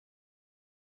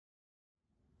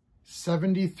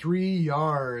73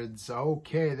 yards.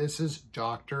 Okay, this is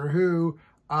Doctor Who.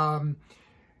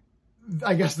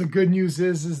 I guess the good news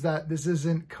is that this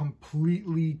isn't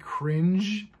completely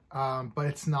cringe, but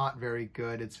it's not very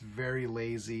good. It's very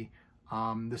lazy.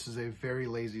 This is a very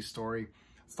lazy story.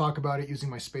 Let's talk about it using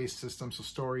my space system. So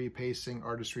story, pacing,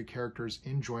 artistry, characters,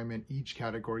 enjoyment. Each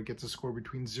category gets a score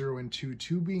between 0 and 2,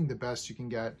 2 being the best you can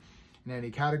get in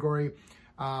any category.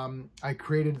 I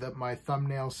created my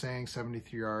thumbnail saying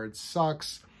 73 yards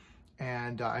sucks,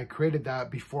 and I created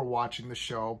that before watching the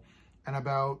show, and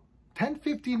about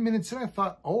 10-15 minutes in I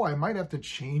thought, oh, I might have to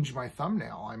change my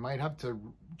thumbnail. I might have to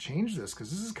change this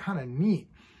because this is kind of neat.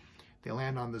 They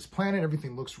land on this planet,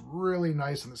 everything looks really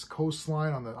nice on this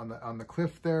coastline, on the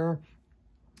cliff there.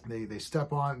 They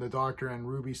step on, the Doctor and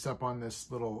Ruby step on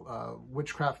this little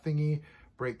witchcraft thingy,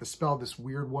 break the spell. This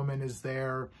weird woman is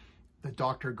there. The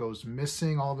Doctor goes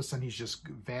missing. All of a sudden, he just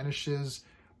vanishes.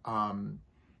 Then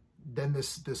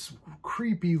this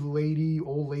creepy lady,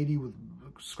 old lady with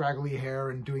scraggly hair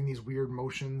and doing these weird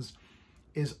motions,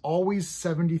 is always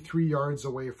 73 yards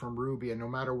away from Ruby. And no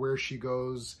matter where she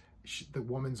goes, the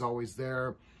woman's always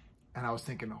there. And I was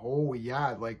thinking, oh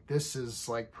yeah, like this is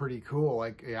like pretty cool.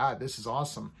 Like, yeah, this is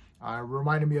awesome.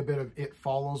 Reminded me a bit of It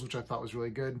Follows, which I thought was really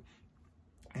good.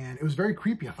 And it was very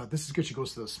creepy. I thought, this is good. She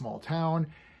goes to the small town,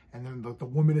 and then the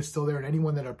woman is still there, and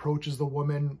anyone that approaches the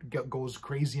woman goes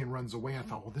crazy and runs away. I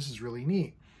thought, well, this is really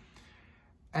neat.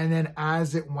 And then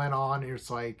as it went on, it's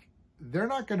like, they're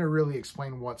not going to really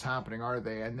explain what's happening, are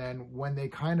they? And then when they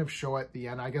kind of show at the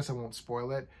end, I guess I won't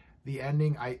spoil it, the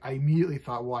ending, I immediately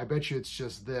thought, well, I bet you it's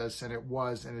just this. And it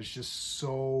was, and it's just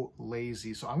so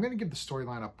lazy. So I'm going to give the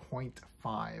storyline a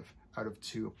 0.5 out of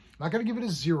 2. I'm not going to give it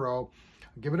a 0.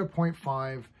 I'll give it a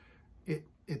 0.5.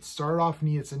 It started off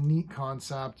neat. It's a neat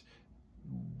concept,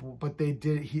 but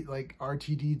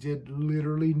RTD did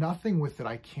literally nothing with it.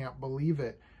 I can't believe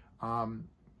it.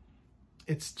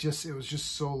 It was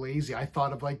just so lazy. I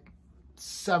thought of like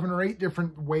 7 or 8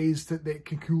 different ways that they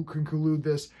can conclude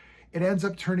this. It ends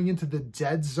up turning into the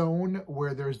Dead Zone,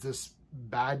 where there's this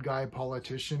bad guy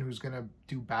politician who's going to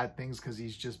do bad things because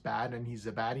he's just bad, and he's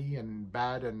a baddie,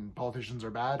 and politicians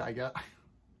are bad. I get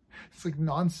it's like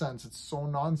nonsense. It's so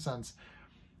nonsense.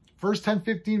 First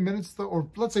 10-15 minutes though, or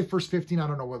let's say first 15, I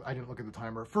don't know what, I didn't look at the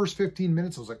timer. First 15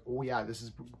 minutes, I was like, oh yeah, this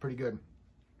is pretty good.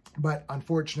 But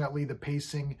unfortunately, the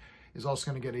pacing is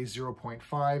also going to get a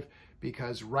 0.5,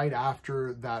 because right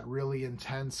after that really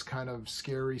intense kind of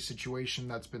scary situation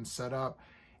that's been set up,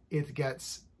 it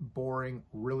gets boring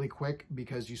really quick,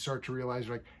 because you start to realize,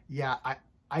 you're like, yeah,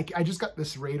 I just got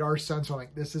this radar sense. I'm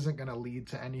like, this isn't going to lead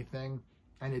to anything,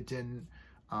 and it didn't.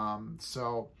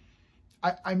 So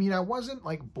I mean, I wasn't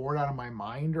like bored out of my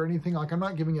mind or anything. Like, I'm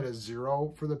not giving it a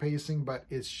 0 for the pacing, but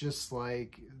it's just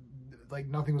like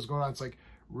nothing was going on. It's like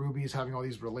Ruby's having all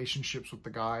these relationships with the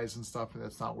guys and stuff, and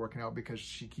that's not working out because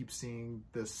she keeps seeing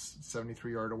this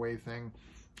 73 yard away thing.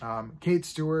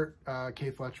 Kate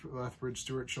Lethbridge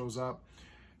Stewart shows up.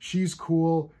 She's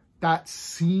cool. That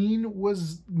scene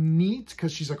was neat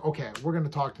because she's like, okay, we're going to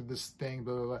talk to this thing,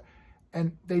 blah, blah, blah.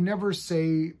 And they never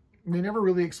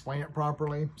really explain it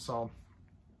properly. So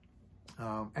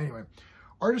anyway,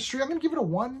 artistry, I'm going to give it a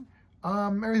 1.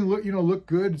 Everything looked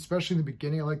good, especially in the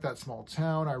beginning. I like that small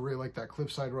town. I really like that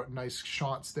cliffside, nice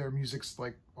shots there. Music's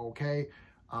like okay.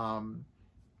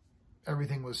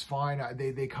 Everything was fine.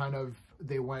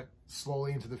 They went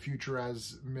slowly into the future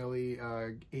as Millie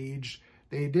aged.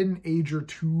 They didn't age her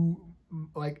too,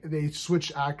 like they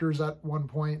switched actors at one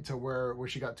point to where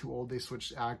she got too old. They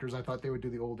switched actors. I thought they would do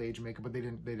the old age makeup, but they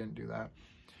didn't do that.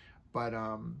 But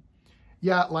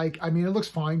yeah, like, I mean, it looks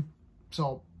fine.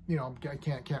 So, you know, I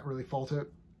can't really fault it.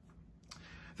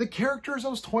 The characters, I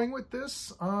was toying with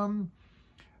this.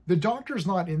 The Doctor's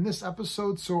not in this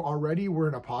episode, so already we're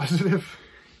in a positive.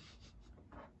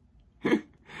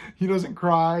 He doesn't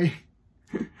cry.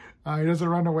 He doesn't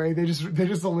run away. They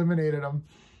just eliminated him.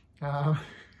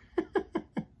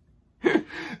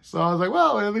 So I was like,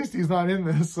 well, at least he's not in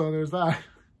this. So there's that.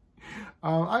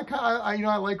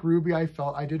 I like Ruby. I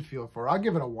did feel for her. I'll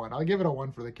give it a 1. I'll give it a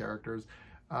 1 for the characters.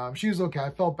 She was okay.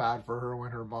 I felt bad for her when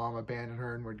her mom abandoned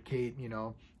her and when Kate,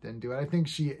 didn't do it. I think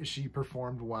she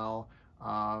performed well.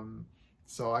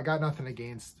 So I got nothing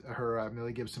against her.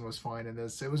 Millie Gibson was fine in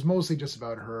this. It was mostly just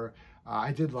about her.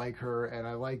 I did like her, and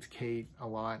I liked Kate a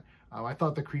lot. I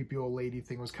thought the creepy old lady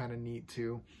thing was kind of neat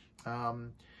too.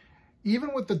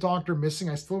 Even with the Doctor missing,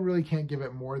 I still really can't give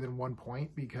it more than 1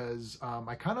 point, because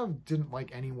I kind of didn't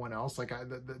like anyone else. Like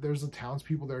there's the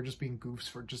townspeople that are just being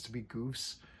goofs just to be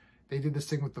goofs. They did this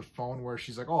thing with the phone where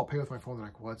she's like, oh, I'll pay with my phone. They're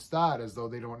like, what's that? As though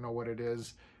they don't know what it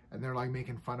is. and they're like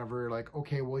making fun of her, like,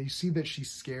 okay, well, you see that she's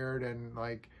scared and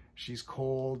like she's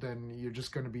cold and you're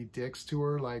just going to be dicks to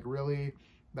her. Like, really?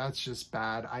 That's just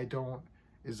bad. I don't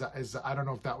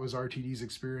know if that was RTD's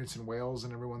experience in Wales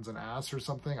and everyone's an ass or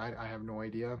something. I have no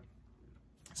idea.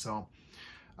 So,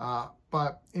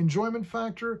 but enjoyment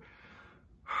factor,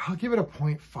 I'll give it a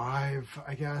 0.5,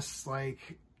 I guess.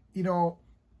 Like, you know,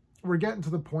 we're getting to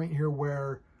the point here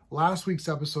where last week's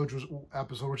episode,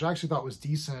 which I actually thought was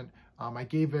decent, I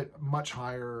gave it much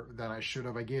higher than I should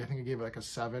have. I think I gave it like a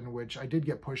 7, which I did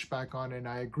get pushback on, and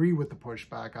I agree with the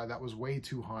pushback. That was way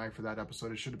too high for that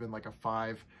episode. It should have been like a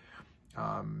 5,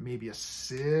 maybe a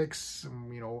 6,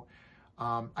 you know.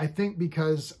 I think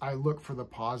because I look for the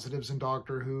positives in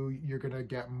Doctor Who, you're going to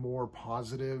get more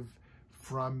positive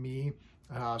from me.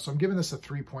 So I'm giving this a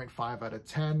 3.5 out of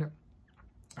 10.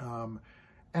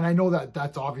 And I know that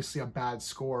that's obviously a bad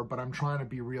score, but I'm trying to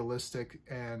be realistic.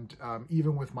 And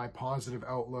even with my positive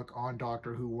outlook on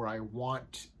Doctor Who, where I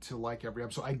want to like every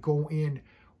episode, I go in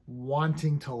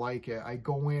wanting to like it. I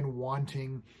go in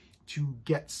wanting to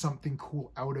get something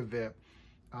cool out of it.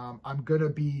 I'm going to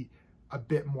be a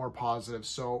bit more positive.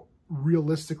 So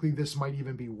realistically, this might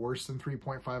even be worse than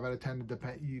 3.5 out of 10.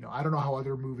 You know, I don't know how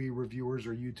other movie reviewers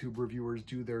or YouTube reviewers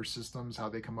do their systems, how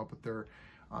they come up with their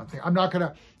thing. I'm not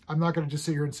gonna just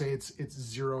sit here and say it's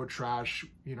zero trash,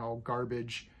 you know,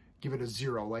 garbage, give it a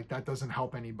 0. Like, that doesn't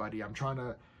help anybody. I'm trying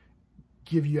to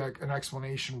give you an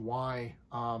explanation why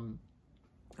I'm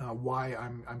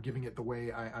giving it the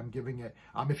way I'm giving it.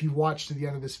 If you watch to the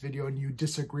end of this video and you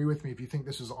disagree with me, if you think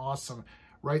this is awesome,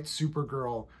 write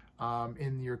Supergirl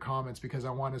in your comments, because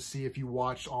I want to see if you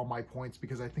watched all my points,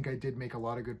 because I think I did make a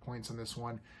lot of good points on this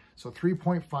one. So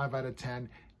 3.5 out of 10.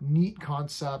 Neat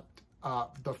concept.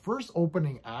 The first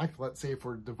opening act, let's say if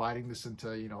we're dividing this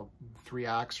into, you know, 3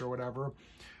 acts or whatever,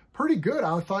 pretty good.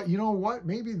 I thought, you know what,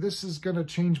 maybe this is going to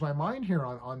change my mind here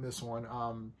on this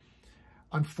one.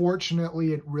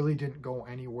 Unfortunately, it really didn't go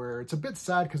anywhere. It's a bit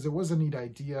sad because it was a neat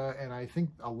idea, and I think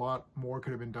a lot more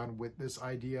could have been done with this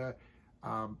idea.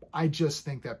 I just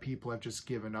think that people have just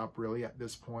given up really at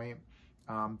this point.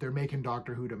 They're making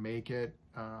Doctor Who to make it.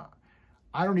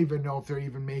 I don't even know if they're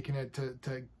even making it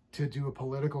to do a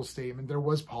political statement. There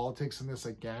was politics in this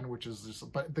again, which is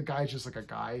just, but the guy's just like a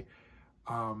guy.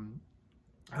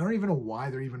 I don't even know why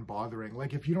they're even bothering.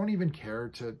 Like, if you don't even care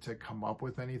to come up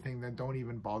with anything, then don't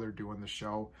even bother doing the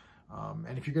show.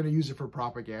 And if you're going to use it for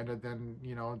propaganda, then,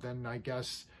 you know, then I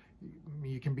guess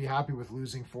you can be happy with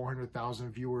losing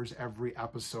 400,000 viewers every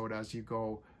episode as you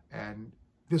go. And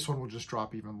this one will just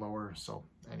drop even lower. So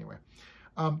anyway,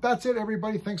 that's it,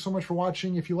 everybody. Thanks so much for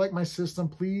watching. If you like my system,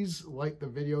 please like the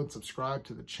video and subscribe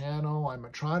to the channel. I'm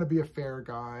trying to be a fair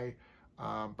guy,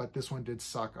 but this one did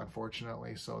suck,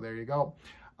 unfortunately. So there you go.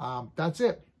 That's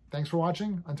it. Thanks for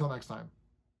watching. Until next time.